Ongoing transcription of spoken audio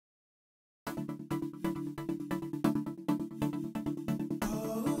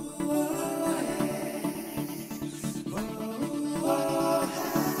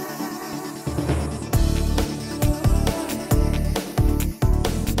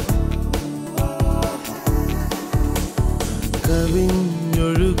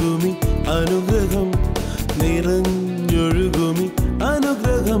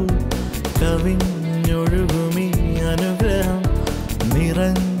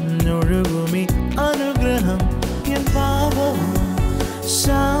കവിഞ്ഞൊഴുകുമി അനുഗ്രഹം എൻ പാപവും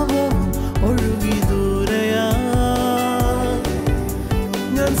ശാപവും ഒഴുകി ദൂരയാ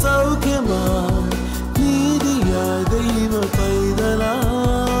ഞാൻ സൗഖ്യമാ നീതിയായ ദൈവ പൈതലാ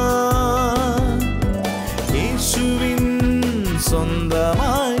യേശുവിൻ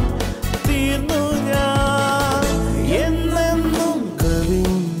സ്വന്തമായി തീർന്നു ഞാൻ എന്നെന്നും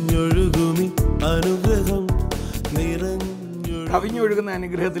കവിഞ്ഞൊഴുകുമി അനുഗ്രഹം കവിഞ്ഞൊഴുകുന്ന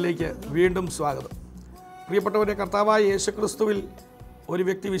അനുഗ്രഹത്തിലേക്ക് വീണ്ടും സ്വാഗതം. പ്രിയപ്പെട്ടവരെ, കർത്താവായ യേശുക്രിസ്തുവിൽ ഒരു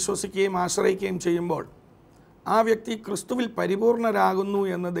വ്യക്തി വിശ്വസിക്കുകയും ആശ്രയിക്കുകയും ചെയ്യുമ്പോൾ ആ വ്യക്തി ക്രിസ്തുവിൽ പരിപൂർണരാകുന്നു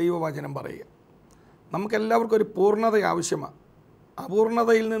എന്ന് ദൈവവചനം പറയുക. നമുക്കെല്ലാവർക്കും ഒരു പൂർണ്ണത ആവശ്യമാണ്.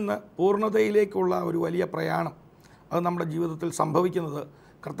 അപൂർണതയിൽ നിന്ന് പൂർണ്ണതയിലേക്കുള്ള ഒരു വലിയ പ്രയാണം അത് നമ്മുടെ ജീവിതത്തിൽ സംഭവിക്കുന്നത്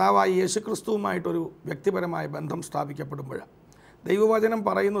കർത്താവായ യേശുക്രിസ്തുവുമായിട്ടൊരു വ്യക്തിപരമായ ബന്ധം സ്ഥാപിക്കപ്പെടുമ്പോഴാണ്. ദൈവവചനം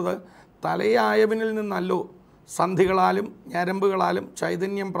പറയുന്നത് തലയായവനിൽ നിന്നല്ലോ സന്ധികളാലും ഞരമ്പുകളാലും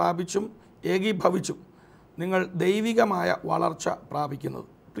ചൈതന്യം പ്രാപിച്ചും ഏകീഭവിച്ചും നിങ്ങൾ ദൈവികമായ വളർച്ച പ്രാപിക്കുന്നത്.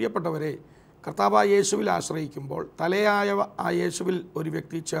 പ്രിയപ്പെട്ടവരെ, കർത്താവായ യേശുവിൽ ആശ്രയിക്കുമ്പോൾ തലയായ ആ യേശുവിൽ ഒരു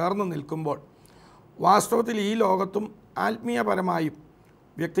വ്യക്തി ചേർന്ന് നിൽക്കുമ്പോൾ വാസ്തവത്തിൽ ഈ ലോകത്തും ആത്മീയപരമായും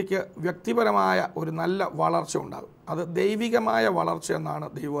വ്യക്തിക്ക് വ്യക്തിപരമായ ഒരു നല്ല വളർച്ച ഉണ്ടാകും. അത് ദൈവികമായ വളർച്ച എന്നാണ്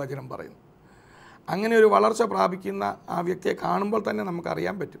ദൈവവചനം പറയുന്നത്. അങ്ങനെ ഒരു വളർച്ച പ്രാപിക്കുന്ന ആ വ്യക്തിയെ കാണുമ്പോൾ തന്നെ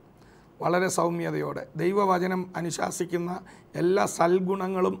നമുക്കറിയാൻ പറ്റും. വളരെ സൗമ്യതയോടെ ദൈവവചനം അനുശാസിക്കുന്ന എല്ലാ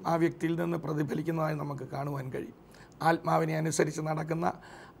സൽഗുണങ്ങളും ആ വ്യക്തിയിൽ നിന്ന് പ്രതിഫലിക്കുന്നതായി നമുക്ക് കാണുവാൻ കഴിയും. ആത്മാവിനെ അനുസരിച്ച് നടക്കുന്ന,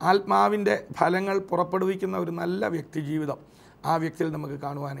 ആത്മാവിൻ്റെ ഫലങ്ങൾ പുറപ്പെടുവിക്കുന്ന ഒരു നല്ല വ്യക്തി ജീവിതം ആ വ്യക്തിയിൽ നമുക്ക്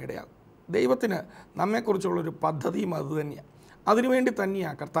കാണുവാനിടയാകും. ദൈവത്തിന് നമ്മെക്കുറിച്ചുള്ളൊരു പദ്ധതിയും അതുതന്നെയാണ്. അതിനുവേണ്ടി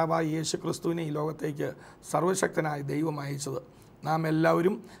തന്നെയാണ് കർത്താവായ യേശുക്രിസ്തുവിനെ ഈ ലോകത്തേക്ക് സർവശക്തനായ ദൈവം അയച്ചത്. നാം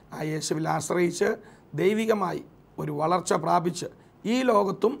എല്ലാവരും ആ യേശുവിൽ ആശ്രയിച്ച് ദൈവികമായി ഒരു വളർച്ച പ്രാപിച്ച് ഈ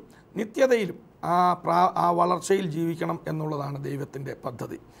ലോകത്തും നിത്യതയിലും ആ വളർച്ചയിൽ ജീവിക്കണം എന്നുള്ളതാണ് ദൈവത്തിൻ്റെ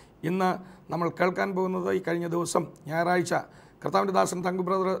പദ്ധതി. ഇന്ന് നമ്മൾ കേൾക്കാൻ പോകുന്നത് ഈ കഴിഞ്ഞ ദിവസം ഞായറാഴ്ച കർത്താവിൻ്റെ ദാസൻ തങ്കു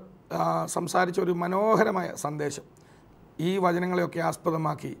ബ്രദർ സംസാരിച്ച ഒരു മനോഹരമായ സന്ദേശം. ഈ വചനങ്ങളെയൊക്കെ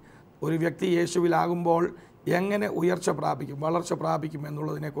ആസ്പദമാക്കി ഒരു വ്യക്തി യേശുവിലാകുമ്പോൾ എങ്ങനെ ഉയർച്ച പ്രാപിക്കും, വളർച്ച പ്രാപിക്കും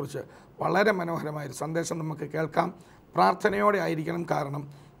എന്നുള്ളതിനെക്കുറിച്ച് വളരെ മനോഹരമായൊരു സന്ദേശം നമുക്ക് കേൾക്കാം. പ്രാർത്ഥനയോടെ ആയിരിക്കണം. കാരണം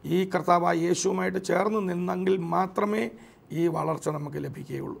ഈ കർത്താവായ യേശുവുമായിട്ട് ചേർന്ന് നിന്നെങ്കിൽ മാത്രമേ ഈ വളർച്ച നമുക്ക്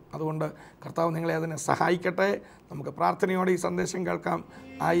ലഭിക്കുകയുള്ളൂ. അതുകൊണ്ട് കർത്താവ് നിങ്ങളെ അതിനെ സഹായിക്കട്ടെ. നമുക്ക് പ്രാർത്ഥനയോടെ ഈ സന്ദേശം കേൾക്കാം.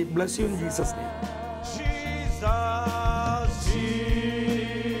 I bless you in Jesus name.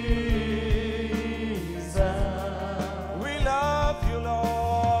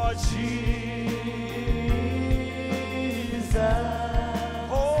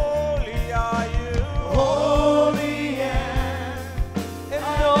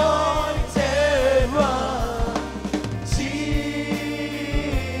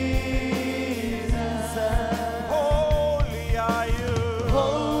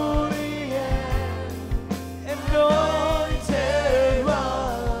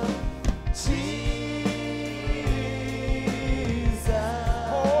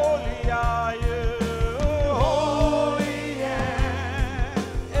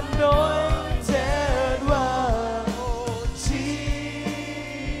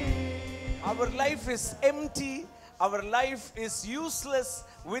 Is empty, our life is useless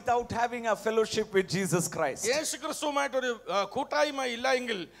without having a fellowship with Jesus Christ. യേശുക്രിസ്തുവുമായിട്ടൊരു കൂട്ടായ്മ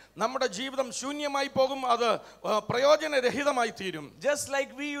ഇല്ലെങ്കിൽ നമ്മുടെ ജീവിതം ശൂന്യമായി പോകും. അത് പ്രയോജനരഹിതമായി തീരും. Just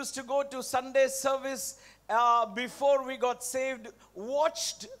like we used to go to Sunday service before we got saved,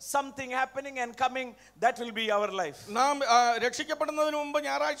 watched something happening and coming, that will be our life. നാം രക്ഷിക്കപ്പെടുന്നതിന് മുമ്പ്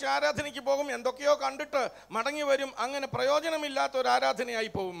ഞായറാഴ്ച ആരാധനയ്ക്ക് പോകും, എന്തൊക്കെയോ കണ്ടിട്ട് മടങ്ങി വരും. അങ്ങനെ പ്രയോജനമില്ലാത്ത ഒരു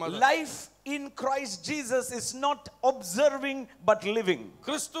ആരാധനയായി പോകും. Life in Christ Jesus is not observing but living.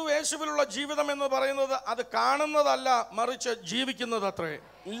 ക്രിസ്തു യേശുവിലുള്ള ജീവിതം എന്ന് പറയുന്നത് അത് കാണുന്നതല്ല, മറിച്ച് ജീവിക്കുന്നതത്രേ.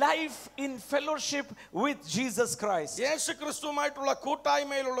 Life in fellowship with Jesus Christ. യേശു ക്രിസ്തുവുമായിട്ടുള്ള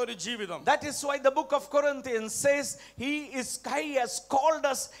കൂട്ടായ്മയിലുള്ള ഒരു ജീവിതം. That is why the book of Corinthians says he has called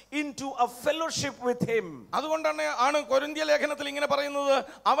us into a fellowship with him. അതുകൊണ്ടാണ് കൊരിന്ത്യർ ലേഖനത്തിൽ ഇങ്ങനെ പറയുന്നത്,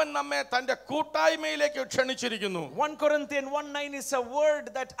 അവൻ നമ്മെ തന്റെ കൂട്ടായ്മയിലേക്ക് ക്ഷണിച്ചിരിക്കുന്നു. 1 Corinthians 1:9 is a word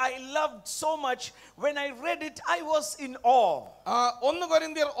that I loved so much. When I read it, I was in awe. 1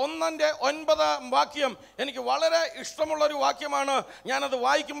 കൊരിന്ത്യർ 1:9 എനിക്ക് വളരെ ഇഷ്ടമുള്ള ഒരു വാക്യമാണ്. ഞാനത്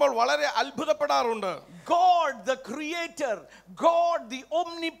വായിക്കുമ്പോൾ വളരെ അത്ഭുതപ്പെടാറുണ്ട്. God the creator, God the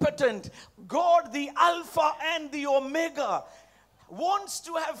omnipotent, God the alpha and the omega wants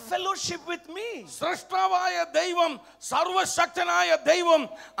to have fellowship with me. സൃഷ്ടാവായ ദൈവം, സർവശക്തനായ ദൈവം,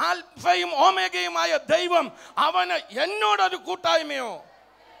 ആൽഫയും ഓമേഗയുമായ ദൈവം, അവന് എന്നോട് ഒരു കൂട്ടായ്മയോ?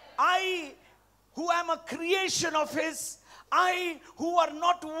 I who am a creation of his, I who are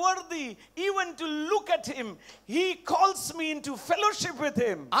not worthy even to look at him, he calls me into fellowship with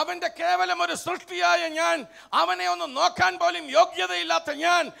him. അവന്റെ കേവലം ഒരു സൃഷ്ടിയായ ഞാൻ, അവനെ ഒന്ന് നോക്കാൻ പോലും യോഗ്യതയില്ലാത്ത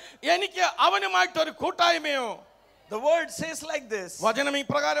ഞാൻ, എനിക്ക് അവനുമായിട്ട് ഒരു കൂട്ടായ്മയോ? The word says like this. വചനം ഈ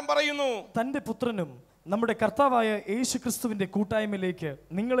പ്രകാരം പറയുന്നു, തന്റെ പുത്രനും നമ്മുടെ കർത്താവായ യേശുക്രിസ്തുവിന്റെ കൂട്ടായ്മയിലേക്ക്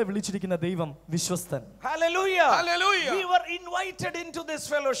നിങ്ങളെ വിളിച്ചിരിക്കുന്ന ദൈവം വിശ്വസ്തൻ. Hallelujah. Hallelujah. We were invited into this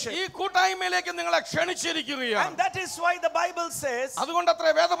fellowship. ഈ കൂട്ടായ്മയിലേക്ക് നിങ്ങളെ ക്ഷണിച്ചിരിക്കുകയാണ്. And that is why the Bible says,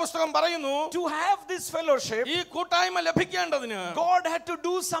 അതുകൊണ്ടത്രേ വേദപുസ്തകം പറയുന്നു, to have this fellowship, ഈ കൂട്ടായ്മ ലഭിക്കേണ്ടതിന് God had to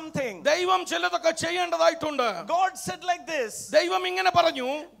do something. ദൈവം ചിലതൊക്കെ ചെയ്യേണ്ടതായിട്ടുണ്ട്. God said like this. ദൈവം ഇങ്ങനെ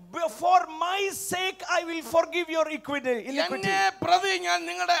പറഞ്ഞു, For my sake I will forgive your iniquity. എന്നെ പ്രതി ഞാൻ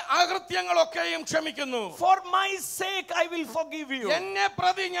നിങ്ങളുടെ അകൃത്യങ്ങളൊക്കെയും ക്ഷമിക്കുന്നു. For my sake I will forgive you. എന്നെ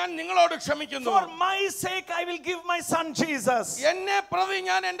പ്രതി ഞാൻ നിങ്ങളോട് ക്ഷമിക്കുന്നു. For my sake I will give my son Jesus. എന്നെ പ്രതി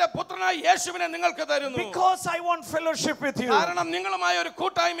ഞാൻ എൻ്റെ പുത്രനായ യേശുവിനെ നിങ്ങൾക്ക് തരുന്നു. Because I want fellowship with you. കാരണം നിങ്ങളുമായ ഒരു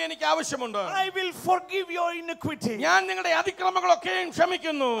കൂട്ടായ്മ എനിക്ക് ആവശ്യമുണ്ട്. I will forgive your iniquity. ഞാൻ നിങ്ങളുടെ അതിക്രമങ്ങളൊക്കെയും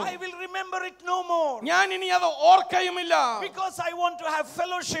ക്ഷമിക്കുന്നു. I will remember it no more. ഞാൻ ഇനി അത് ഓർക്കയുമില്ല. Because I want to have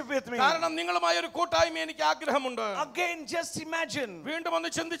fellowship with me. കാരണം നിങ്ങളുമായ ഒരു കൂട്ടായ്മ എനിക്ക് ആഗ്രഹമുണ്ട്. Again, just imagine. വീണ്ടും ഒന്ന്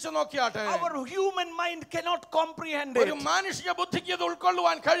ചിന്തിച്ചു നോക്കിയാട്ടെ. Our human mind cannot comprehend it. ഒരു മാനുഷിക ബുദ്ധിക്ക് ഇത്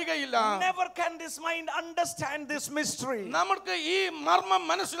ഉൾക്കൊള്ളുവാൻ കഴിയുകയില്ല. Never can this mind understand this mystery. നമുക്ക് ഈ മർമ്മം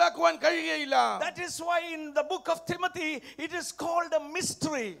മനസ്സിലാക്കുവാൻ കഴിയുകയില്ല. That is why in the book of Timothy it is called a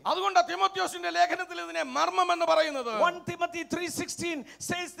mystery. അതുകൊണ്ട് തിമോഥെയോസിന്റെ ലേഖനത്തിൽ ഇതിനെ മർമ്മം എന്ന് പറയുന്നത്. 1 Timothy 3:16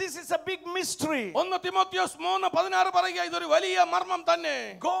 says this is a big mystery. 1 തിമോഥെയോസ് 3:16 പറയുക ഇതൊരു വലിയ മർമ്മം തന്നെ.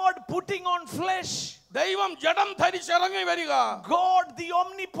 God putting on flesh. ദൈവം ജഡം ധരിച്ചിറങ്ങി വരിക. God the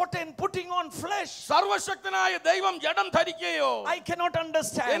omnipotent putting on flesh. സർവശക്തനായ ദൈവം ജഡം ധരിക്കുകയോ? I cannot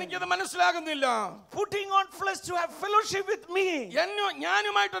understand. എനിക്കത് മനസ്സിലാകുന്നില്ല. Putting on flesh to have fellowship with me.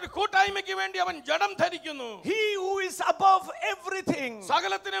 ഞാനുമായിട്ടൊരു കൂട്ടായ്മയ്ക്ക് വേണ്ടി അവൻ ജഡം ധരിക്കുന്നു. He who is above everything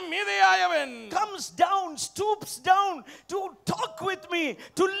സകലത്തിനും മീതെയായവൻ comes down, stoops down to talk with me,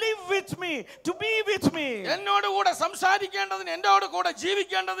 to live with me, to be with me. എന്നോട് കൂടെ സംസാരിക്കേണ്ടതിന്, എന്നോട് കൂടെ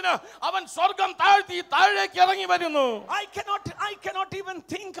ജീവിക്കേണ്ടതിന് അവൻ സ്വർഗ്ഗം താഴ്ത്തി താഴേക്ക് ഇറങ്ങി വരുന്നു. I cannot even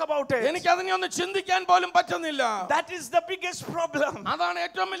think about it. എനിക്ക് അതിനെ ഒന്ന് ചിന്തിക്കാൻ പോലും പറ്റുന്നില്ല. That is the biggest problem. അതാണ്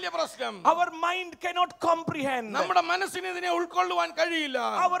ഏറ്റവും വലിയ പ്രശ്നം. Our mind cannot comprehend. നമ്മുടെ മനസ്സിന് ഇതിനെ ഉൾക്കൊള്ളുവാൻ കഴിയില്ല.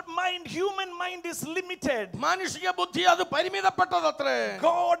 Our mind, human mind is limited. മാനുഷിക ബുദ്ധി അത് പരിമിതപ്പെട്ടതത്രേ.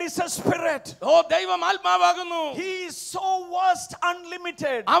 God is a spirit. ഓ ദൈവം ആത്മാവാകുന്നു. He is so vast,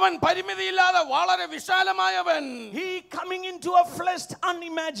 unlimited. അവൻ പരിമിതിയില്ലാതെ വളരെ വിശാലമായവൻ. He coming into a flesh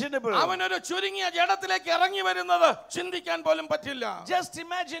unimaginable. അവനൊരു ചുരുങ്ങിയ ജഡത്തിലേക്ക് ഇറങ്ങി വരുന്നത് ചിന്തിക്കാൻ പോലും പറ്റില്ല. Just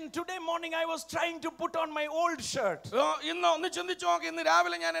imagine today morning I was trying to put on my old shirt. ഇന്ന് ഒന്ന് ചിന്തിച്ചു നോക്കി, ഇന്ന്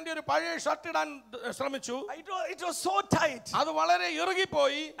രാവിലെ ഞാൻ എൻ്റെ ഒരു പഴയ ഷർട്ട് ഇടാൻ ശ്രമിച്ചു. It was so tight. അത് വളരെ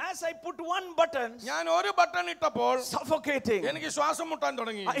ഇറുകിപ്പോയി. As I put one button, ഞാൻ ഒരു ബട്ടൺ ഇട്ടപ്പോൾ suffocating. എനിക്ക് ശ്വാസം മുട്ടാൻ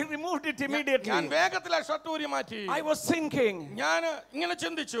തുടങ്ങി. I removed it immediately. ഞാൻ വേഗത്തിൽ ആ ഷർട്ട് ഊരി മാറ്റി. I was thinking. ഞാൻ ഇങ്ങനെ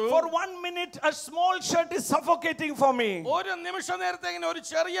ചിന്തിച്ചു, For 1 minute a small shirt is suffocating for me. ഒരു നിമിഷ നേരത്തേക്ക് ഒരു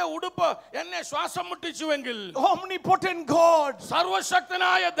ചെറിയ ഉടുപ്പ് എന്നെ ശ്വാസം മുട്ടിച്ചുവെങ്കിൽ, Omnipotent God,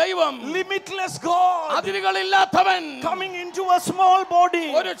 സർവശക്തനായ ദൈവം, limitless God, അതിരുകളില്ലാത്തവൻ, coming into a small body.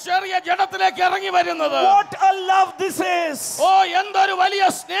 ഒരു ചെറിയ ജഡത്തിലേക്ക് ഇറങ്ങി വരുന്നത്. What a love this is. ഓ എന്തൊരു വലിയ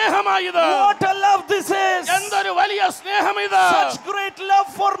സ്നേഹമായത്. What a love this is. എന്തൊരു വലിയ സ്നേഹമിത്. Such great love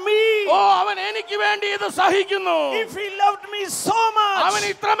for me. ഓ അവൻ എനിക്ക് വേണ്ടി ഇത് സഹിക്കുന്നു. If he loved me so much, അവൻ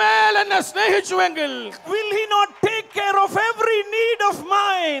ഇത്രമേൽ എന്നെ സ്നേഹിച്ചുവെങ്കിൽ, will he not take care of every need of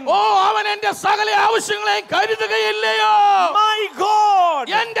mine? ഓ അവൻ എന്റെ സകല ആവശ്യങ്ങളെയും കരുതുകയില്ലയോ? My God,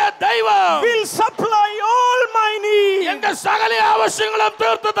 എന്റെ ദൈവം will supply all my needs എന്റെ സകല ആവശ്യങ്ങളും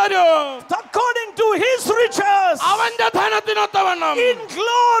തീർത്തു തരും. according to his riches അവന്റെ ധനത്തിനൊത്തവണ്ണം in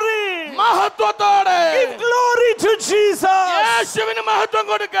glory. മഹത്വത്തോടെ. Give glory to Jesus. യേശുവിന് മഹത്വം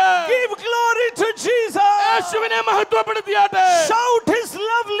കൊടുക്ക. Give glory to Jesus. യേശുവിനെ മഹത്വപ്പെടുത്തിയാട്ടെ. Shout his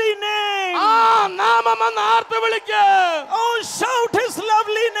lovely name. ആ നാമം ഒന്ന് ആർത്ത് വിളിക്ക. Oh, shout his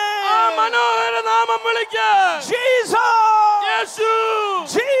lovely name. ആ മനോഹര നാമം വിളിക്ക. Jesus. Yeshu.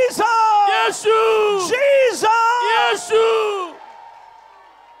 Jesus. Yeshu. Jesus. Yeshu.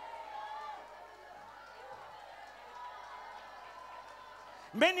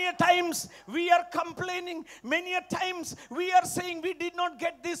 Many a times we are complaining. Many a times we are saying we did not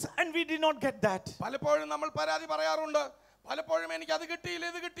get this and we did not get that. പലപ്പോഴും നമ്മൾ പരാതി പറയാറുണ്ട്. പലപ്പോഴും എനിക്ക് അത് കിട്ടിയില്ല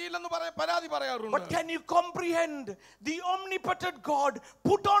ഇത് കിട്ടിയില്ലെന്ന് പരാതി പറയാറുണ്ട്. But can you comprehend the omnipotent God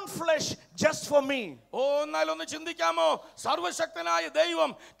put on flesh just for me. ഓ എന്നാലൊന്ന് ചിന്തിക്കാമോ, സർവശക്തനായ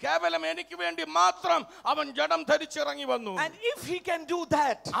ദൈവം കേവലം എനിക്ക് വേണ്ടി മാത്രം അവൻ ജഡം ധരിച്ചിറങ്ങി വന്നു. And if he can do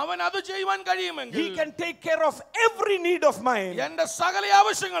that, അവൻ അത് ചെയ്യുവാൻ കഴിയുമെങ്കിൽ he can take care of every need of mine. എന്റെ സകല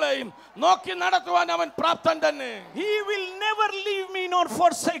ആവശ്യങ്ങളെയും നോക്കി നടത്തുവാൻ അവൻ പ്രാപ്തൻ തന്നെ. He will never leave me nor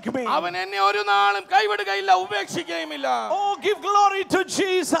forsake me. അവൻ എന്നെ ഒരു നാളും കൈവിടുകയില്ല, ഉപേക്ഷിക്കുകയുമില്ല. Oh, give glory to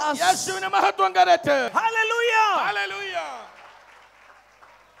Jesus. യേശുവിന് മഹത്വം കരട്ടെ. Hallelujah. Hallelujah.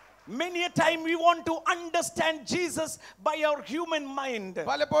 Many a time we want to understand Jesus by our human mind.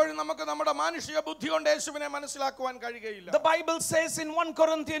 പലപ്പോഴും നമുക്ക് നമ്മുടെ മാനുഷിക ബുദ്ധി കൊണ്ട് യേശുവിനെ മനസ്സിലാക്കുവാൻ കഴിയുകയില്ല. The Bible says in 1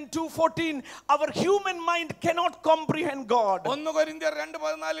 Corinthians 2:14, our human mind cannot comprehend God. 1 കൊരിന്ത്യർ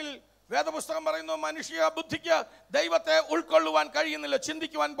 2:14 വേദപുസ്തകം പറയുന്നു, മനുഷ്യ ബുദ്ധിക്ക് ദൈവത്തെ ഉൾക്കൊള്ളുവാൻ കഴിയുന്നില്ല,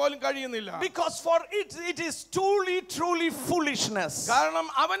 ചിന്തിക്കുവാൻ പോലും കഴിയുന്നില്ല. Because for it is truly foolishness. കാരണം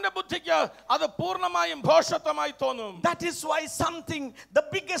അവന്റെ ബുദ്ധിക്ക് അത് പൂർണ്ണമായും ഭോഷത്വമായി തോന്നും. That is why the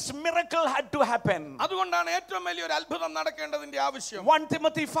biggest miracle had to happen. അതുകൊണ്ടാണ് ഏറ്റവും വലിയൊരു അത്ഭുതം നടക്കേണ്ടതിന്റെ ആവശ്യം. 1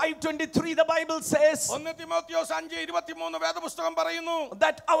 Timothy 5:23 the Bible says 1 Timotheos 5:23 വേദപുസ്തകം പറയുന്നു,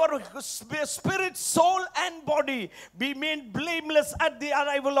 that our spirit, soul and body be made blameless at the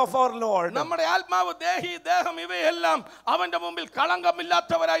arrival of our Lord. നമ്മുടെ ആത്മാവ്, ദേഹി, ദേഹം ഇവയെല്ലാം അവന്റെ മുമ്പിൽ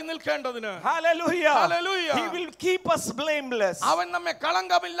കളങ്കമില്ലാത്തവരായി നിൽക്കേണ്ടതിന്. Hallelujah. Hallelujah. He will keep us blameless. അവൻ നമ്മെ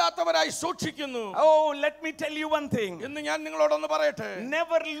കളങ്കമില്ലാത്തവരായി സൂക്ഷിക്കുന്നു. Oh, let me tell you one thing. ഇന്ന് ഞാൻ നിങ്ങളോടൊന്ന് പറയട്ടെ,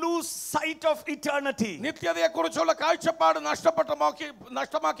 Never lose sight of eternity. നിത്യതയെക്കുറിച്ചുള്ള കാഴ്ചപ്പാട്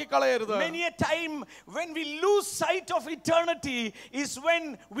നഷ്ടമാക്കി കളയരുത്. Many a time when we lose sight of eternity is when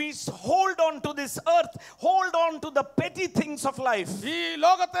we hold on to this earth, hold on to the petty things of life. ഈ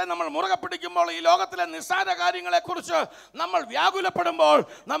ലോകത്തെ നമ്മൾ മുറുകെ പിടിക്കുമ്പോൾ, ഈ ലോകത്തിലെ നിസ്സാര കാര്യങ്ങളെ കുറിച്ച് നമ്മൾ വ്യാകുലപ്പെടുമ്പോൾ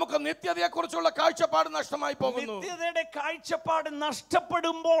നമുക്ക് നിത്യതയെക്കുറിച്ചുള്ള കാഴ്ചപ്പാട് നഷ്ടമായി പോകുന്നു. നിത്യതയുടെ കാഴ്ചപ്പാട്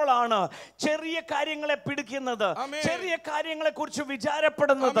നഷ്ടപ്പെടുമ്പോഴാണ് ചെറിയ കാര്യങ്ങളെ പിടിക്കുന്നത്, ചെറിയ കാര്യങ്ങളെ കുറിച്ച്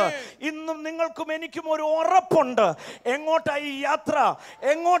വിചാരപ്പെടുന്നത്. ഇന്നും നിങ്ങൾക്കും എനിക്കും ഒരു ഉറപ്പുണ്ട്, എങ്ങോട്ടാ ഈ യാത്ര,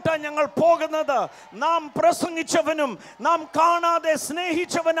 എങ്ങോട്ടാ ഞങ്ങൾ പോകുന്നത്. നാം പ്രസംഗിച്ചവനും നാം കാണാതെ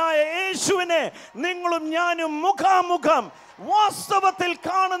സ്നേഹിച്ചവനായ യേശുവിനെ നിങ്ങളും ഞാനും മുഖാമുഖം വാസ്തവത്തിൽ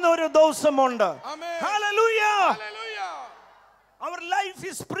കാണുന്ന ഒരു ദിവസമുണ്ട്. Hallelujah. Our life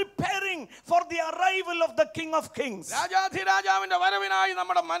is preparing for the arrival of the King of Kings. രാജാധിരാജാവിന്റെ വരവിനായി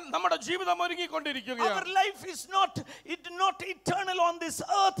നമ്മുടെ ജീവിതം ഒരുങ്ങിക്കൊണ്ടിരിക്കുകയാണ്. Our life is not eternal on this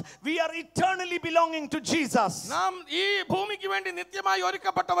earth. We are eternally belonging to Jesus. നാം ഈ ഭൂമിക്ക് വേണ്ടി നിത്യമായി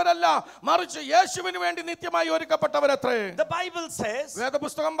ഒരുക്കപ്പെട്ടവരല്ല, മറിച്ച് യേശുവിന് വേണ്ടി നിത്യമായി ഒരുക്കപ്പെട്ടവരത്രേ. The Bible says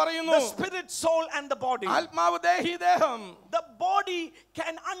വേദപുസ്തകം പറയുന്നു, the spirit, soul and the body. ആത്മാവ്, ദേഹി, ദേഹം. The body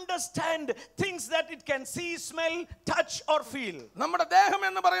can understand things that it can see, smell, touch or feel. നമ്മുടെ ദേഹം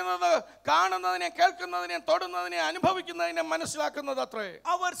എന്ന് പറയുന്നത് കാണുന്നതിനെ, കേൾക്കുന്നതിനെ, തൊടുന്നതിനെ, അനുഭവിക്കുന്നതിനെ മനസ്സിലാക്കുന്നത് അത്രേ.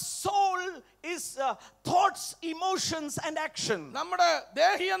 Our soul is thoughts, emotions and action. നമ്മുടെ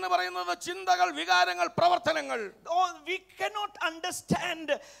ദേഹി എന്ന് പറയുന്നത് ചിന്തകൾ, വികാരങ്ങൾ, പ്രവർത്തനങ്ങൾ. We cannot understand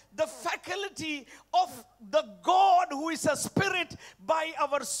the faculty of the God who is a spirit by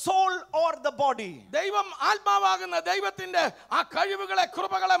our soul or the body. ദൈവം ആത്മാവാകുന്ന ദൈവത്തിന്റെ ആ കഴിവുകളെ,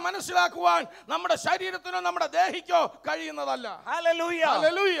 കൃപകളെ മനസ്സിലാക്കുവാൻ നമ്മുടെ ശരീരത്തിനോ നമ്മുടെ ദേഹിക്കോ കഴിയുന്നതല്ല. Hallelujah.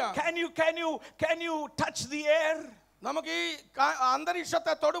 Hallelujah. Can you touch the air? നമുക്ക് ഈ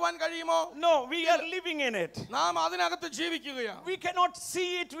അന്തരീക്ഷത്തെ തൊടുവാൻ കഴിയുമോ? No, we are living in it. നാം അതിനകത്ത് ജീവിക്കുകയാണ്. We cannot see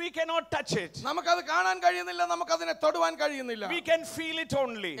it, we cannot touch it. നമുക്കത് കാണാൻ കഴിയുന്നില്ല, നമുക്കതിനെ തൊടുവാൻ കഴിയുന്നില്ല. We can feel it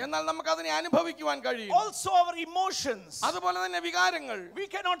only. എന്നാൽ നമുക്കതിനെ അനുഭവിക്കുവാൻ കഴിയും. Also our emotions. അതുപോലെ തന്നെ വികാരങ്ങൾ. We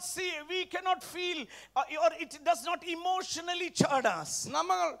cannot see, we cannot feel, or it does not emotionally churn us.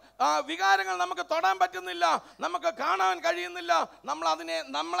 വികാരങ്ങൾ നമുക്ക് തൊടാൻ പറ്റുന്നില്ല, നമുക്ക് കാണാൻ കഴിയുന്നില്ല,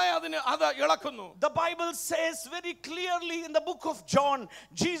 നമ്മളെ അത് ഇളക്കുന്നു. The Bible says very clearly in the book of John,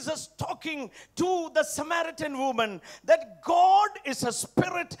 Jesus talking to the Samaritan woman, that God is a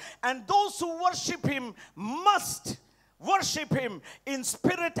spirit and those who worship him must worship him in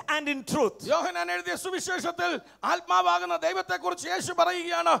spirit and in truth. യോഹന്നാൻ എഴുതിയ സുവിശേഷത്തിൽ ആത്മാവാകുന്ന ദൈവത്തെക്കുറിച്ച് യേശു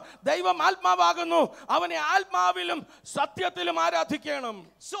പറയുകയാണ്, ദൈവം ആത്മാവാകുന്നു, അവനെ ആത്മാവിലും സത്യത്തിലും ആരാധിക്കണം.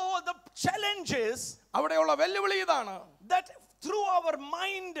 So the challenge is അവിടെയുള്ള വെല്ലുവിളി ഇതാണ്, that through our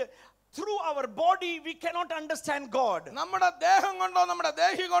mind, through our body we cannot understand God. നമ്മുടെ ദേഹം കൊണ്ടോ നമ്മുടെ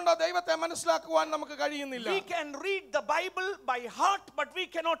ദേഹി കൊണ്ടോ ദൈവത്തെ മനസ്സിലാക്കുവാൻ നമുക്ക് കഴിയുന്നില്ല. We can read the Bible by heart but we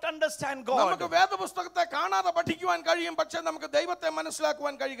cannot understand God. നമുക്ക് വേദപുസ്തകത്തെ കാണാതെ പഠിക്കുവാൻ കഴിയും, പക്ഷേ നമുക്ക് ദൈവത്തെ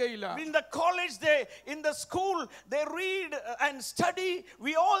മനസ്സിലാക്കുവാൻ കഴിയുകയില്ല. In the college, in the school they read and study.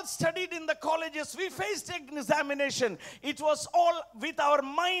 We all studied in the colleges. We faced an examination. It was all with our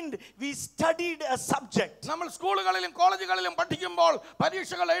mind. We studied a subject. നമ്മൾ സ്കൂളുകളിലും കോളേജുകളിലും പഠിക്കുമ്പോൾ,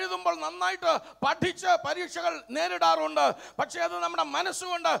 പരീക്ഷകൾ എഴുതുമ്പോൾ നന്നായിട്ട് പഠിച്ച് പരീക്ഷകൾ നേരിടാറുണ്ട്. പക്ഷേ അത് നമ്മുടെ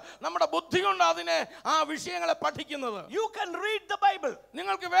മനസ്സുകൊണ്ട് നമ്മുടെ ബുദ്ധി കൊണ്ട് അതിനെ ആ വിഷയങ്ങളെ പഠിക്കുന്നത്. You can read the Bible.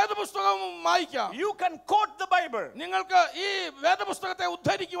 നിങ്ങൾക്ക് വേദപുസ്തകം വായിക്കാം. You can quote the Bible. നിങ്ങൾക്ക് ഈ വേദപുസ്തകത്തെ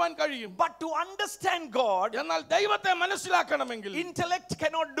ഉദ്ധരിക്കുവാൻ കഴിയും. But to understand God, എന്നാൽ ദൈവത്തെ മനസ്സിലാക്കണമെങ്കിൽ intellect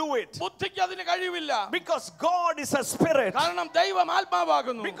cannot do it. ബുദ്ധിക്ക് അതിന് കഴിവില്ല. Because God is a spirit. കാരണം ദൈവം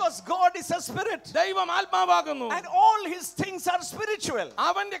ആത്മാവാകുന്നു. Because God is a spirit. ദൈവം ആത്മാവാകുന്നു. And all his things are spiritual.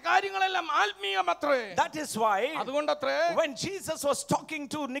 അവന്റെ കാര്യങ്ങളെല്ലാം ആത്മീയമത്രേ. That is why അതുകൊണ്ടത്രേ when Jesus was talking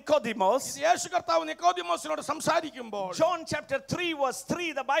to Nicodemus, യേശു കർത്താവ് നിക്കോദിമോസിനോട് സംസാരിക്കുമ്പോൾ John chapter 3 verse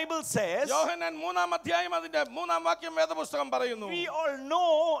 3, the Bible says, യോഹന്നാൻ 3-ാം അധ്യായം അതിന്റെ 3-ാം വാക്യം വേദപുസ്തകം പറയുന്നു. we all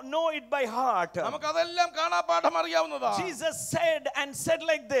know it by heart. നമുക്കതെല്ലാം കാണാപാഠം അറിയാവുന്നതാണ്. Jesus said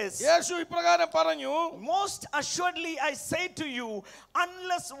like this, യേശു ഇപ്രകാരം പറഞ്ഞു, most assuredly I say to you,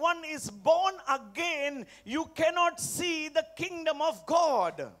 unless one is born again, you cannot see the kingdom of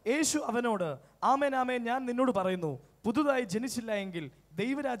God. യേശു അവനോട്, ആമേൻ ആമേൻ ഞാൻ നിന്നോട് പറയുന്നു, പുതുതായി ജനിച്ചില്ല എങ്കിൽ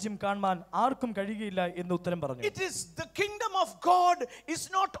ദൈവരാജ്യം കാണാൻ ആർക്കും കഴിയുകയില്ല എന്ന് ഉത്തരം പറഞ്ഞു. It is the kingdom of God is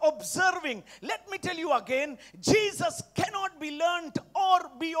not observing. Let me tell you again, Jesus cannot be learnt or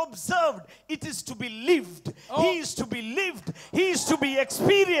be observed. It is to be lived. He is to be lived. He is to be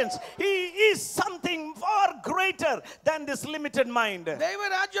experienced. He is something far greater than this limited mind.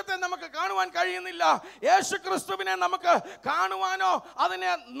 ദൈവരാജ്യത്തെ നമുക്ക് കാണുവാൻ കഴിയുന്നില്ല. യേശുക്രിസ്തുവിനെ നമുക്ക് കാണുവാനോ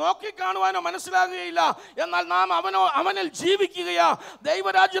അതിനെ നോക്കി കാണുവാനോ മനസ്സിലാകുകയില്ല. എന്നാൽ നാം അവനിൽ ജീവിക്കുകയാ.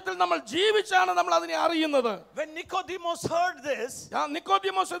 ദൈവരാജ്യത്തിൽ നമ്മൾ ജീവിച്ചാണ് നമ്മൾ അതിനെ അറിയുന്നത്. When Nicodemus heard this,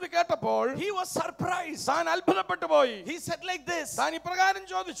 Nicodemos ഇത് കേട്ടപ്പോൾ he was surprised. താൻ അത്ഭുതപ്പെട്ടു പോയി. He said like this, താൻ ഇപ്രകാരം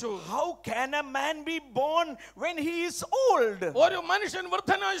ചോദിച്ചു, how can a man be born when he is old? ഒരു മനുഷ്യൻ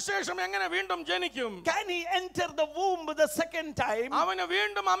വൃദ്ധനായ ശേഷം എങ്ങനെ വീണ്ടും ജനിക്കും? Can he enter the womb the second time? അവന്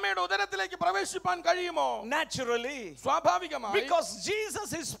വീണ്ടും അമ്മയുടെ ഉദരത്തിലേക്ക് പ്രവേശിപ്പാൻ കഴിയുമോ? Naturally. സ്വാഭാവികമായി. Because Jesus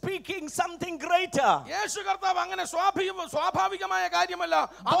is speaking something greater. യേശു കർത്താവ് അങ്ങനെ സ്വാഭാവികമായ കാര്യമല്ല,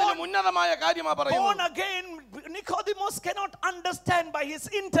 അതിലും ഉന്നതമായ കാര്യമാണ് പറയുന്നത്. Born again, Nicodemus cannot understand by his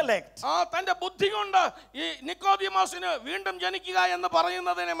intellect. തന്റെ ബുദ്ധി കൊണ്ട് ഈ നിക്കോദിമോസിന് വീണ്ടും ജനിക്കുക എന്ന്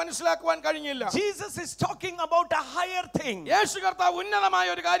പറയുന്നതിനെ മനസ്സിലാക്കുവാൻ കഴിഞ്ഞില്ല. Jesus is talking about a higher thing. യേശു കർത്താവ് ഉന്നതമായ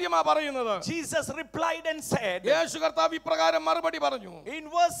ഒരു കാര്യമാണ് പറയുന്നത്. Jesus replied and said, യേശു കർത്താവ് ഇപ്രകാരം മറുപടി പറഞ്ഞു. in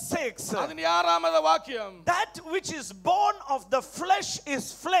verse 6, അതിന്റെ 6-ാമത്തെ വാക്യം, that which is born of the flesh is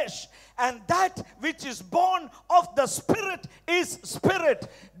flesh, and that which is born of the spirit is spirit.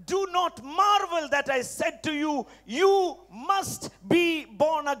 Do not marvel that I said to you, you must be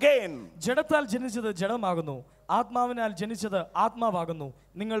born again. ജഡത്താൽ ജനിച്ചത് ജഡമാകുന്നു, ആത്മാവിനാൽ ജനിച്ചത് ആത്മാവാകുന്നു.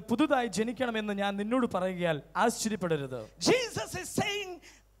 നിങ്ങൾ പുതുതായി ജനിക്കണമെന്ന് ഞാൻ നിന്നോട് പറയുകയാൽ ആശ്ചര്യപ്പെടരുത്. Jesus is saying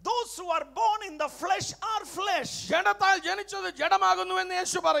those who are born in the flesh are flesh. ജഡത്താൽ ജനിച്ചത് ജഡമാകുന്നു എന്ന്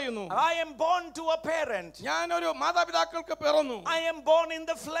യേശു പറയുന്നു. I am born to a parent. ഞാൻ ഒരു മാതാപിതാക്കൾക്ക് പിറന്നു. I am born in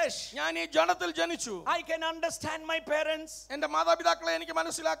the flesh. ഞാൻ ഈ ജഡത്തിൽ ജനിച്ചു. I can understand my parents. എന്റെ മാതാപിതാക്കളെ എനിക്ക്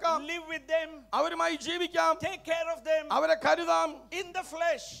മനസ്സിലാക്കാം. Live with them. അവരുമായി ജീവിക്കാം. Take care of them. അവരെ കരുതാം. In the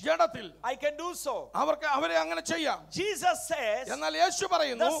flesh. ജഡത്തിൽ I can do so. അവരെ അങ്ങനെ ചെയ്യാം. Jesus says, എന്നാൽ യേശു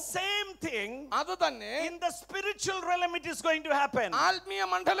പറയുന്നു, the same thing അത് തന്നെ in the spiritual realm it is going to happen. ആത്മീയ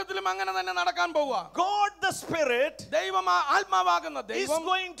മണ്ഡലത്തിലും അങ്ങനെ തന്നെ നടക്കാൻ പോവുക. God the Spirit ദൈവം ആത്മാവാകുന്ന is ദൈവം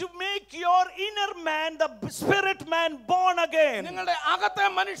going to make your inner man, the spirit man, born again. നിങ്ങളുടെ അകത്തെ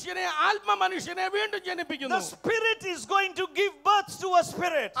മനുഷ്യനെ ആത്മ മനുഷ്യനെ വീണ്ടും ജനിപ്പിക്കുന്നു. The spirit is going to give birth to a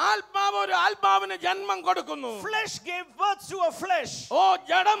spirit. ആത്മാവ് ഒരു ആത്മാവിന് ജന്മം കൊടുക്കുന്നു. Flesh gave birth to a flesh.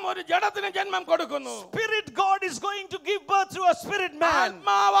 ജഡം ഒരു ജഡത്തിന് ജന്മം കൊടുക്കുന്നു. Spirit God is going to give birth to a spirit man.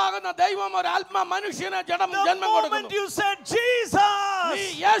 ആത്മാവാകുന്ന ദൈവം ഒരു ആത്മ മനുഷ്യന് ജന്മം The moment കൊടുക്കുന്നു. you said Jesus, നീ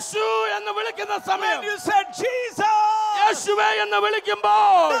യേശു എന്ന് വിളിക്കുന്ന സമയം, when you said Jesus, യേശുവേ എന്ന്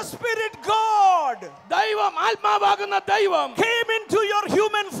വിളിക്കുമ്പോൾ the spirit God ദൈവം ആത്മാവാകുന്ന ദൈവം came into your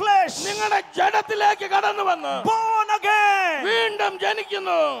human flesh. നിങ്ങളുടെ ജഡത്തിലേക്ക് കടന്നു വന്ന് Born again. വീണ്ടും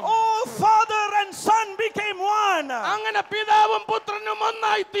ജനിക്കുന്നു. Oh, Father and Son became one. അങ്ങനെ പിതാവും പുത്രനും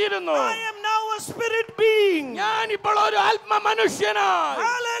ഒന്നായി തീരുന്നു. I am now a spirit being. ഞാൻ ഇപ്പോൾ ഒരു ആത്മ മനുഷ്യനായി.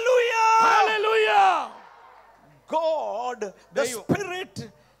 Hallelujah. Hallelujah. God, the Spirit,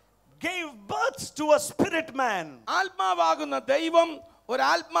 gave birth to a spirit man. ആത്മാവാകുന്ന ദൈവം ഒരു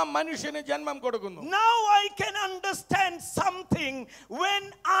ആത്മ മനുഷ്യന് ജന്മം കൊടുക്കുന്നു. Now I can understand something when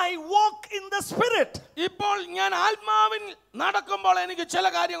I walk in the spirit. ഇപ്പോൾ ഞാൻ ആത്മാവിൽ നടക്കുമ്പോൾ എനിക്ക് ചില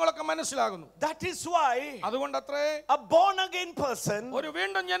കാര്യങ്ങളൊക്കെ മനസ്സിലാകുന്നു. That is why അതുകൊണ്ടത്രേ a born again person, ഒരു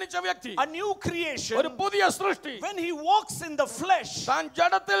വീണ്ടും ജനിച്ച വ്യക്തി, a new creation, ഒരു പുതിയ സൃഷ്ടി, when he walks in the flesh, താൻ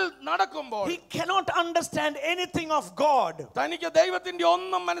ജഡത്തിൽ നടക്കുമ്പോൾ he cannot understand anything of God. തനിക്ക് ദൈവത്തിന്റെ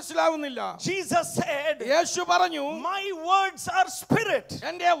ഒന്നും മനസ്സിലാവുന്നില്ല. Jesus said, യേശു പറഞ്ഞു, my words are spirit. spirit.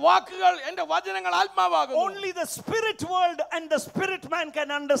 എൻ്റെ വാക്കുകൾ, എൻ്റെ വചനങ്ങൾ ആത്മാവാകുന്നു. Only the spirit world and the spirit man can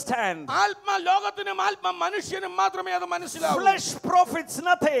understand. ആത്മ ലോകത്തിനും ആത്മ മനുഷ്യനും മാത്രമേ അത് മനസ്സിലാവൂ. Flesh profits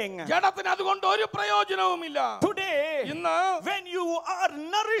nothing. ജഡത്തിന് അതുകൊണ്ട് ഒരു പ്രയോജനവുമില്ല. Today, ഇന്ന് when you are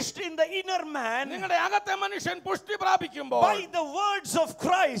nourished in the inner man നിങ്ങളുടെ അകത്തെ മനുഷ്യൻ പുഷ്ടി പ്രാപിക്കുമ്പോൾ, by the words of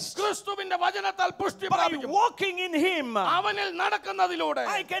Christ, ക്രിസ്തുവിന്റെ വചനത്താൽ പുഷ്ടി by പ്രാപിക്കും, walking in him, അവനിൽ നടക്കുന്നതിലൂടെ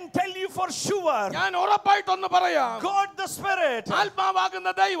I can tell you for sure, ഞാൻ ഉറപ്പായിട്ടൊന്ന് പറയാം, God the Spirit ആത്മാവാകുന്ന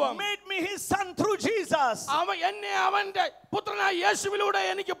ദൈവം made me his son through Jesus. എന്നെ അവന്റെ പുത്രനായ യേശുവിലൂടെ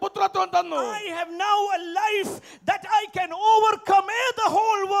എനിക്ക് പുത്രത്വം തന്നു. I have now a life that I can overcome the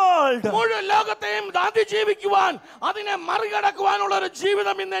whole world. മുഴുവൻ ലോകത്തെയും അതിജീവിക്കുവാൻ, അതിനെ മറികടക്കുവാനുള്ള ഒരു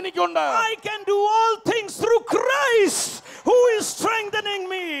ജീവിതം ഇന്ന് എനിക്കുണ്ട്. I can do all things through Christ who is strengthening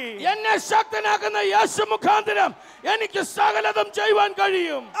me. എന്നെ ശക്തനാക്കുന്ന യേശു മുഖാന്തരം എനിക്ക് സകലതും ചെയ്യുവാൻ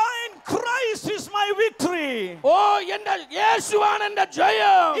കഴിയും. And Christ is my victory. ഓ, എന്റെ യേശുവാണ് എന്റെ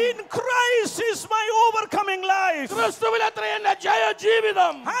ജയം. In Christ is my overcoming life. ക്രിസ്തുവിൽ അത്ര എന്റെ ജയ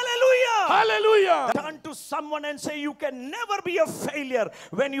ജീവിതം. Hallelujah. Hallelujah. Turn to someone and say, you can never be a failure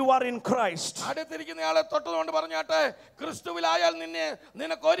when you are in Christ. അടുത്തിരിക്കുന്നയാളെ തൊട്ടുകൊണ്ട് പറഞ്ഞാട്ടെ, ക്രിസ്തുവിലായാൽ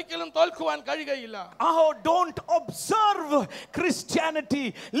നിനക്ക് ഒരിക്കലും തോൽക്കുവാൻ കഴിയുകയില്ല. Oh, don't observe Christianity,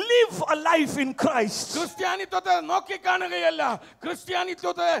 live a life in Christ. ക്രിസ്ത്യാനിത്വത്തെ നോക്കിക്കാണുകയല്ല,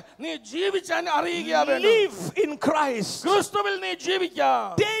 ക്രിസ്ത്യാനിത്വത്തെ നീ ജീവിച്ചാൻ അറിയുക. Live in Christ. ക്രിസ്തുവിൽ നീ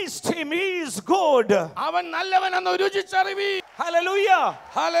ജീവിക്കാം. Taste him, he is good. അവൻ നല്ലവനെന്ന് രുചിച്ചറിവി. Hallelujah.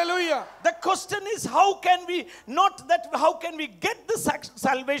 Hallelujah. The question is, how can we get the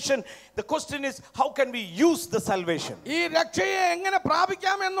salvation? The question is, how can we use the salvation? ഈ രക്ഷയെ എങ്ങനെ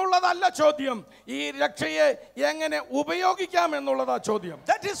പ്രാപിക്കാം എന്നുള്ളതല്ല ചോദ്യം, ഈ രക്ഷയെ എങ്ങനെ ഉപയോഗിക്കാം എന്നുള്ളതാ ചോദ്യം.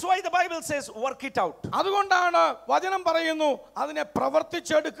 That is why the Bible says, work it out. അതുകൊണ്ടാണ് വചനം പറയുന്നു, അതിനെ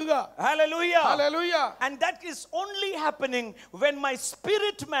പ്രവർത്തിച്ചെടുക്കുക. Hallelujah. Hallelujah. And that is only happening when my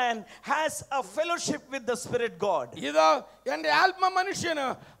spirit man has a fellowship with the spirit God. ഇത് എൻ്റെ ആത്മ മനുഷ്യന്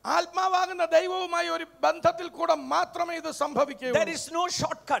ആത്മാവാകുന്ന ദൈവവുമായി ഒരു ബന്ധത്തിൽ കൂടെ മാത്രമേ ഇത് സംഭവിക്കൂ. There is no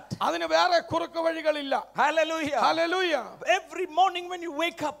shortcut. അതിന് വേറെ കുറുക്ക് വഴികളില്ല. Hallelujah. Hallelujah. Every morning when you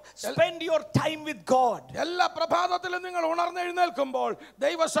wake up, spend your time with God. എല്ലാ പ്രഭാതത്തിലും നിങ്ങൾ ഉണർന്നെഴുന്നേൽക്കുമ്പോൾ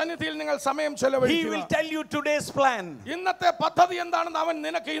ദൈവസന്നിധിയിൽ നിങ്ങൾ സമയം He ചെലവഴിക്കുക. will tell you today's plan. ഇന്നത്തെ പദ്ധതി എന്താണെന്ന് അവൻ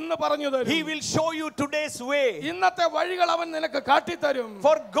നിനക്ക് ഇന്ന് പറഞ്ഞു തരും. He will show you today's way. ഇന്നത്തെ വഴികൾ അവൻ നിനക്ക് കാട്ടിത്തരും.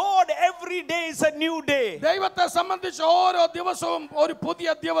 For God, every day is a new day. ദൈവത്തെ സംബന്ധിച്ച് ഓരോ ദിവസവും ഒരു പുതിയ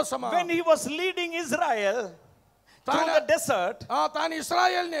ദിവസമാണ്. When he was leading Israel through the desert, താൻ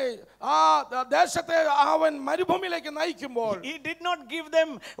ഇസ്രായേലിനെ ആ ദേശത്തെ അവൻ മരുഭൂമിയിലേക്ക് നയിക്കുമ്പോൾ, he did not give them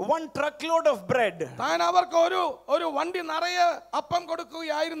one truckload of bread. താൻ അവർക്ക് ഒരു വണ്ടി നിറയെ അപ്പം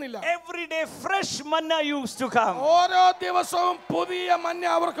കൊടുക്കുകയായിരുന്നില്ല. Every day fresh manna used to come. ഓരോ ദിവസവും പുതിയ മന്ന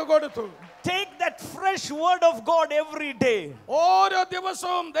അവർക്ക് കൊടുത്തു. Take that fresh word of God every day. ഓരോ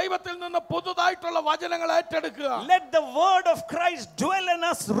ദിവസവും ദൈവത്തിൽ നിന്ന് പുതുതായിട്ടുള്ള വചനങ്ങൾ ഏറ്റെടുക്കുക. Let the word of Christ dwell in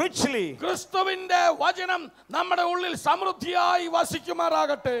us richly. ക്രിസ്തുവിന്റെ വചനം നമ്മുടെ ഉള്ളിൽ സമൃദ്ധിയായി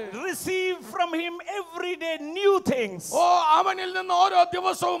വസിക്കുമാറാകട്ടെ. Receive from him every day new things. ഓ, അവനിൽ നിന്ന് ഓരോ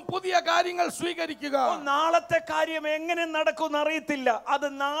ദിവസവും പുതിയ കാര്യങ്ങൾ സ്വീകരിക്കുക. നാളത്തെ കാര്യം എങ്ങനെ നടക്കും അറിയത്തില്ല, അത്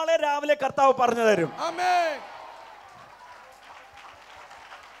നാളെ രാവിലെ കർത്താവ് പറഞ്ഞു തരും. ആമേൻ.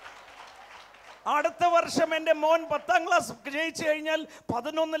 അടുത്ത വർഷം എൻ്റെ മോൻ 10ാം ക്ലാസ് ജയിച്ചു കഴിഞ്ഞാൽ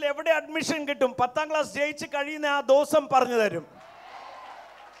 11ൽ എവിടെ അഡ്മിഷൻ കിട്ടും, 10ാം ക്ലാസ് ജയിച്ച് കഴിയുന്ന ആ ദിവസം പറഞ്ഞു തരും.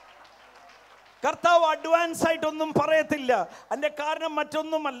 കർത്താവ് അഡ്വാൻസ് ആയിട്ടൊന്നും പറയത്തില്ല. അതിന്റെ കാരണം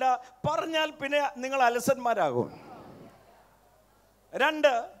മറ്റൊന്നുമല്ല, പറഞ്ഞാൽ പിന്നെ നിങ്ങൾ അലസന്മാരാകും.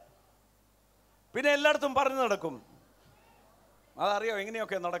 2, പിന്നെ എല്ലായിടത്തും പറഞ്ഞു നടക്കും. അതറിയോ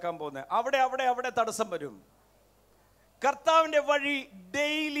എങ്ങനെയൊക്കെ നടക്കാൻ പോകുന്നത്. അവിടെ തടസ്സം വരും. കർത്താവിന്റെ വഴി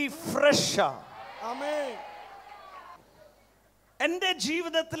ഡെയിലി ഫ്രഷാ. ആമേൻ. എൻ്റെ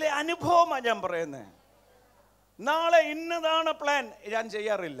ജീവിതത്തിലെ അനുഭവമാണ് ഞാൻ പറയുന്നത്. നാളെ ഇന്നതാണ് പ്ലാൻ ഞാൻ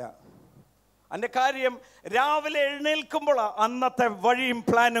ചെയ്യാറില്ല. അതിന്റെ കാര്യം രാവിലെ എഴുന്നേൽക്കുമ്പോൾ അന്നത്തെ വഴിയും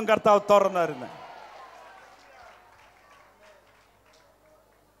പ്ലാനും കർത്താവ് തുറന്നു തരുന്നത്.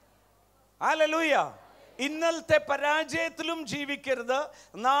 ഹല്ലേലൂയ. ഇന്നലത്തെ പരാജയത്തിലും ജീവിക്കരുത്.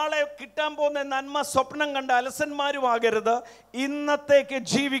 നാളെ കിട്ടാൻ പോകുന്ന നന്മ സ്വപ്നം കണ്ട അലസന്മാരുമാകരുത്. ഇന്നത്തേക്ക്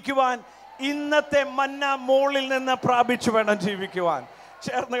ജീവിക്കുവാൻ, ഇന്നത്തെ മന്ന മോളിൽ നിന്ന് പ്രാപിച്ചു വേണം ജീവിക്കുവാൻ.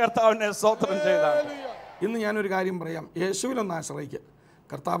 ചേർന്ന് കർത്താവിനെ സ്തോത്രം ചെയ്താൽ. ഇന്ന് ഞാനൊരു കാര്യം പറയാം, യേശുവിലൊന്ന് ആശ്രയിക്കുക.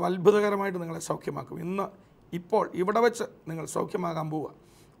 കർത്താവ് അത്ഭുതകരമായിട്ട് നിങ്ങളെ സൗഖ്യമാക്കും. ഇപ്പോൾ ഇവിടെ വെച്ച് നിങ്ങൾ സൗഖ്യമാകാൻ പോവുക.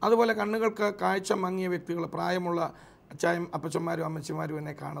 അതുപോലെ കണ്ണുകൾക്ക് കാഴ്ച മങ്ങിയ വ്യക്തികൾ, പ്രായമുള്ള അച്ചായും അപ്പച്ചന്മാരും അമ്മച്ചിമാരും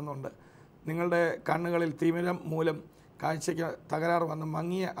എന്നെ കാണുന്നുണ്ട്. നിങ്ങളുടെ കണ്ണുകളിൽ തിമിരം മൂലം കാഴ്ചയ്ക്ക് തകരാറ് വന്ന്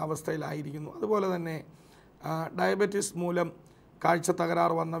മങ്ങിയ അവസ്ഥയിലായിരിക്കുന്നു. അതുപോലെ തന്നെ ഡയബറ്റീസ് മൂലം കാഴ്ച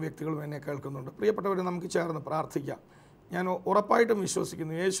തകരാറ് വന്ന വ്യക്തികളും എന്നെ കേൾക്കുന്നുണ്ട്. പ്രിയപ്പെട്ടവരെ, നമുക്ക് ചേർന്ന് പ്രാർത്ഥിക്കാം. ഞാൻ ഉറപ്പായിട്ടും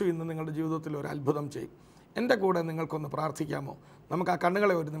വിശ്വസിക്കുന്നു യേശു ഇന്ന് നിങ്ങളുടെ ജീവിതത്തിൽ ഒരു അത്ഭുതം ചെയ്യും. എൻ്റെ കൂടെ നിങ്ങൾക്കൊന്ന് പ്രാർത്ഥിക്കാമോ? നമുക്ക് ആ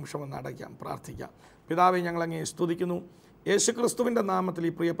കണ്ണുകളെ ഒരു നിമിഷം ഒന്ന് അടയ്ക്കാം, പ്രാർത്ഥിക്കാം. പിതാവേ, ഞങ്ങളങ്ങേ സ്തുതിക്കുന്നു. യേശുക്രിസ്തുവിൻ്റെ നാമത്തിൽ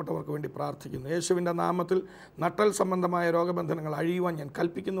ഈ പ്രിയപ്പെട്ടവർക്ക് വേണ്ടി പ്രാർത്ഥിക്കുന്നു. യേശുവിൻ്റെ നാമത്തിൽ നട്ടൽ സംബന്ധമായ രോഗബന്ധനങ്ങൾ അഴിയുവാൻ ഞാൻ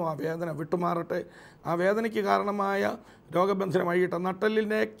കൽപ്പിക്കുന്നു. ആ വേദന വിട്ടുമാറട്ടെ. ആ വേദനയ്ക്ക് കാരണമായ രോഗബന്ധനം അഴിയട്ടെ.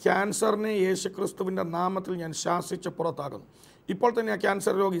 നട്ടലിനെ, ക്യാൻസറിനെ യേശുക്രിസ്തുവിൻ്റെ നാമത്തിൽ ഞാൻ ശാസിച്ച് പുറത്താകുന്നു. ഇപ്പോൾ തന്നെ ആ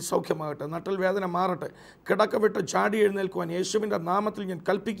ക്യാൻസർ രോഗി സൗഖ്യമാകട്ടെ. നട്ടൽ വേദന മാറട്ടെ. കിടക്ക വിട്ട് ചാടി എഴുന്നേൽക്കുവാൻ യേശുവിൻ്റെ നാമത്തിൽ ഞാൻ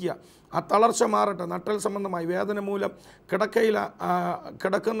കൽപ്പിക്കുക. ആ തളർച്ച മാറട്ടെ. നട്ടൽ സംബന്ധമായി വേദന മൂലം കിടക്കയിൽ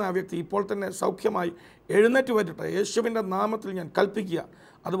കിടക്കുന്ന ആ വ്യക്തി ഇപ്പോൾ തന്നെ സൗഖ്യമായി എഴുന്നേറ്റ് വരട്ടെ. യേശുവിൻ്റെ നാമത്തിൽ ഞാൻ കൽപ്പിക്കുക.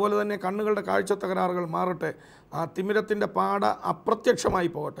 അതുപോലെ തന്നെ കണ്ണുകളുടെ കാഴ്ച തകരാറുകൾ മാറട്ടെ. ആ തിമിരത്തിൻ്റെ പാട അപ്രത്യക്ഷമായി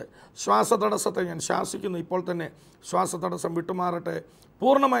പോകട്ടെ. ശ്വാസതടസ്സത്തെ ഞാൻ ശാസിക്കുന്നു. ഇപ്പോൾ തന്നെ ശ്വാസതടസ്സം വിട്ടുമാറട്ടെ.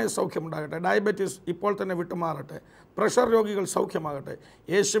 പൂർണ്ണമായ സൗഖ്യമുണ്ടാകട്ടെ. ഡയബറ്റീസ് ഇപ്പോൾ തന്നെ വിട്ടുമാറട്ടെ. പ്രഷർ രോഗികൾ സൗഖ്യമാകട്ടെ.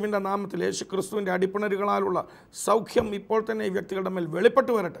 യേശുവിൻ്റെ നാമത്തിൽ, യേശു ക്രിസ്തുവിൻ്റെ അടിപ്പിണരുകളാലുള്ള സൗഖ്യം ഇപ്പോൾ തന്നെ ഈ വ്യക്തികളുടെ മേൽ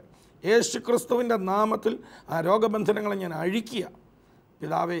വെളിപ്പെട്ട് വരട്ടെ. യേശു ക്രിസ്തുവിൻ്റെ നാമത്തിൽ ആ രോഗബന്ധനങ്ങളെ ഞാൻ അഴിക്കുക.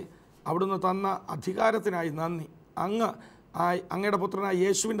 പിതാവേ, അവിടുന്ന് തന്ന അധികാരത്തിനായി നന്ദി. അങ്ങയുടെ പുത്രനായ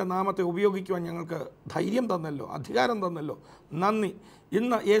യേശുവിൻ്റെ നാമത്തെ ഉപയോഗിക്കുവാൻ ഞങ്ങൾക്ക് ധൈര്യം തന്നല്ലോ, അധികാരം തന്നല്ലോ. നന്ദി.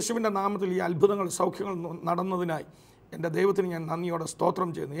 ഇന്ന് യേശുവിൻ്റെ നാമത്തിൽ ഈ അത്ഭുതങ്ങൾ, സൗഖ്യങ്ങൾ നടന്നതിനായി എൻ്റെ ദൈവത്തിന് ഞാൻ നന്ദിയോടെ സ്തോത്രം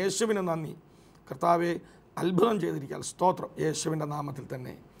ചെയ്യുന്നു. യേശുവിന് നന്ദി. കർത്താവെ, അത്ഭുതം ചെയ്തിരിക്കാൻ സ്തോത്രം. യേശുവിൻ്റെ നാമത്തിൽ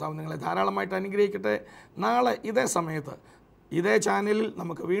തന്നെ കർത്താവ് നിങ്ങളെ ധാരാളമായിട്ട് അനുഗ്രഹിക്കട്ടെ. നാളെ ഇതേ സമയത്ത് ഇതേ ചാനലിൽ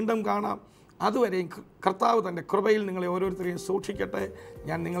നമുക്ക് വീണ്ടും കാണാം. അതുവരെയും കർത്താവ് തൻ്റെ കൃപയിൽ നിങ്ങളെ ഓരോരുത്തരെയും സൂക്ഷിക്കട്ടെ.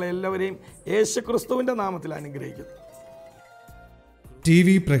 ഞാൻ നിങ്ങളെ എല്ലാവരെയും യേശുക്രിസ്തുവിൻ്റെ നാമത്തിൽ അനുഗ്രഹിക്കുന്നു. TV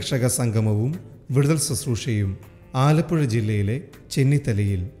പ്രേക്ഷക സംഗമവും വിടുതൽ ശുശ്രൂഷയും ആലപ്പുഴ ജില്ലയിലെ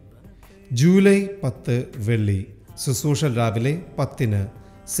ചെന്നിത്തലയിൽ ജൂലൈ 10 വെള്ളി. ശുശ്രൂഷ രാവിലെ 10-ന്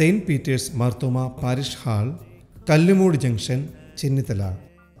saint Peter's Marthoma parish hall, Kallumoodu junction, Chennithala.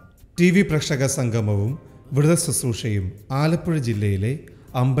 TV പ്രേക്ഷക സംഗമവും വിടുതൽ ശുശ്രൂഷയും ആലപ്പുഴ ജില്ലയിലെ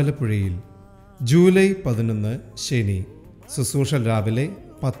അമ്പലപ്പുഴയിൽ ജൂലൈ 11 ശനി. ശുശ്രൂഷ രാവിലെ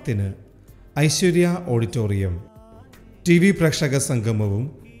 10-ന് ഐശ്വര്യ ഓഡിറ്റോറിയം. TV പ്രേക്ഷക സംഗമവും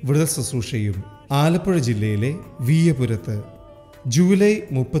വിടുതൽ ശുശ്രൂഷയും ആലപ്പുഴ ജില്ലയിലെ വീയപുരത്ത് ജൂലൈ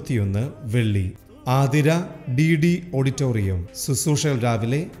 31 വെള്ളി. Athira DD auditorium. ശുശ്രൂഷകൾ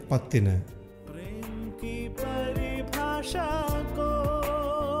രാവിലെ 10-ന്.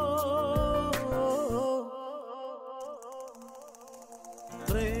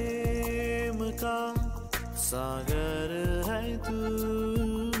 सागर है तू,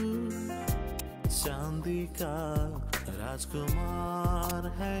 चांदी का राजकुमार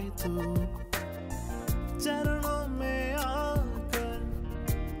है तू, चरणों में आकर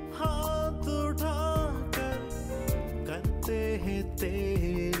हाथ उठाकर करते हैं तेरे